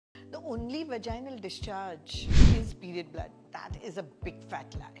only vaginal discharge is period blood. That is a big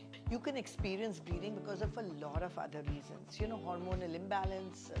fat lie. You can experience bleeding because of a lot of other reasons. Hormonal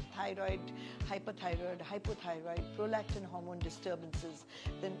imbalance, thyroid, hyperthyroid, hypothyroid, prolactin hormone disturbances,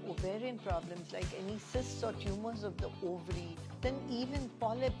 then ovarian problems like any cysts or tumors of the ovary, then even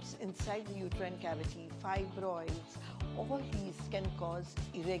polyps inside the uterine cavity, fibroids. All these can cause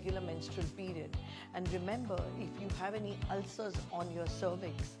irregular menstrual period. And remember, if you have any ulcers on your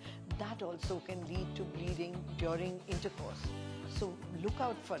cervix, that also can lead to bleeding during intercourse. So look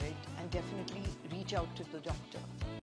out for it and definitely reach out to the doctor.